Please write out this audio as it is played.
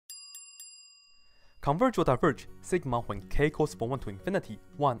Converge or diverge sigma when k goes from 1 to infinity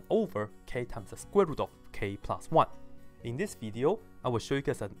 1 over k times the square root of k plus 1. In this video, I will show you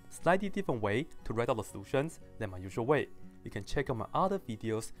guys a slightly different way to write out the solutions than my usual way. You can check out my other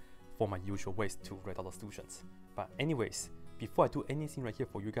videos for my usual ways to write out the solutions. But anyways, before I do anything right here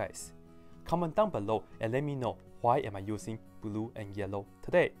for you guys, comment down below and let me know why am I using blue and yellow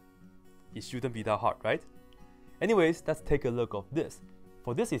today. It shouldn't be that hard, right? Anyways, let's take a look at this.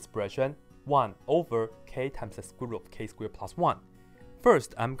 For this expression, 1 over k times the square root of k squared plus 1.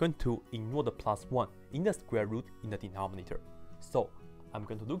 First, I'm going to ignore the plus 1 in the square root in the denominator. So, I'm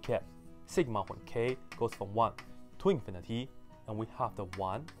going to look at sigma when k goes from 1 to infinity, and we have the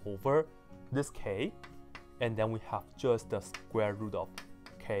 1 over this k, and then we have just the square root of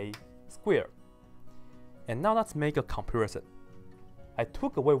k squared. And now let's make a comparison. I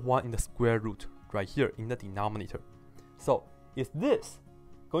took away 1 in the square root right here in the denominator. So, is this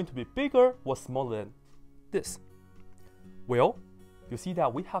going to be bigger or smaller than this? Well, you see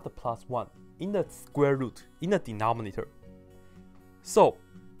that we have the plus 1 in the square root in the denominator. So,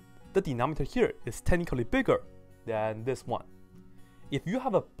 the denominator here is technically bigger than this one. If you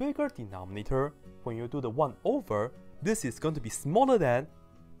have a bigger denominator, when you do the 1 over, this is going to be smaller than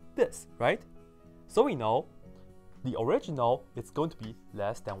this, right? So we know the original is going to be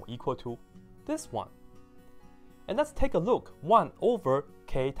less than or equal to this one. And let's take a look. 1 over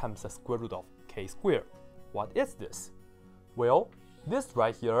k times the square root of k squared. What is this? Well, this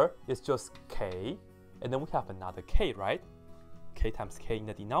right here is just k, and then we have another k, right? K times k in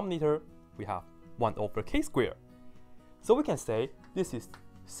the denominator, we have 1 over k squared. So we can say this is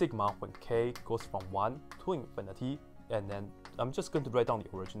sigma when k goes from 1 to infinity, and then I'm just going to write down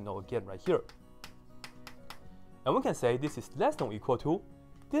the original again right here. And we can say this is less than or equal to,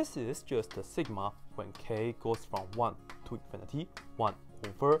 this is just the sigma when k goes from 1 to infinity, 1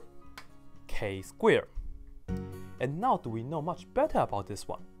 over k squared. And now do we know much better about this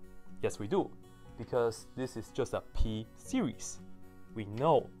one? Yes, we do, because this is just a p series. We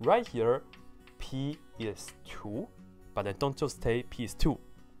know right here p is 2, but then don't just say p is 2. You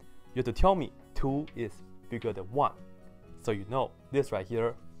have to tell me 2 is bigger than 1. So you know this right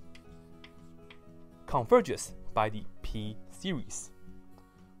here converges by the p series.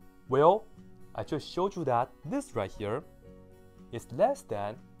 Well, I just showed you that this right here is less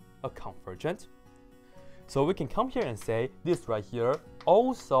than a convergent. So we can come here and say this right here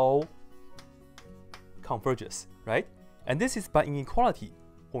also converges, right? And this is by inequality.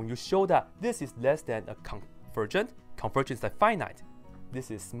 When you show that this is less than a convergent, convergence is like finite. This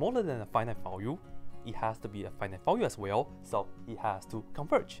is smaller than a finite value. It has to be a finite value as well, so it has to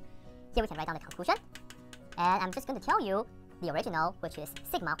converge. Here we can write down the conclusion. And I'm just going to tell you the original, which is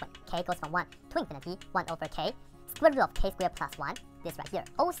sigma when k goes from 1 to infinity, 1 over k, square root of k squared plus 1. This right here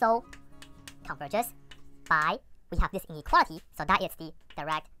also converges by, we have this inequality, so that is the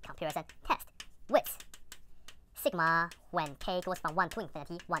direct comparison test with sigma when k goes from 1 to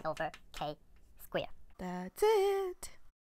infinity, 1 over k squared. That's it.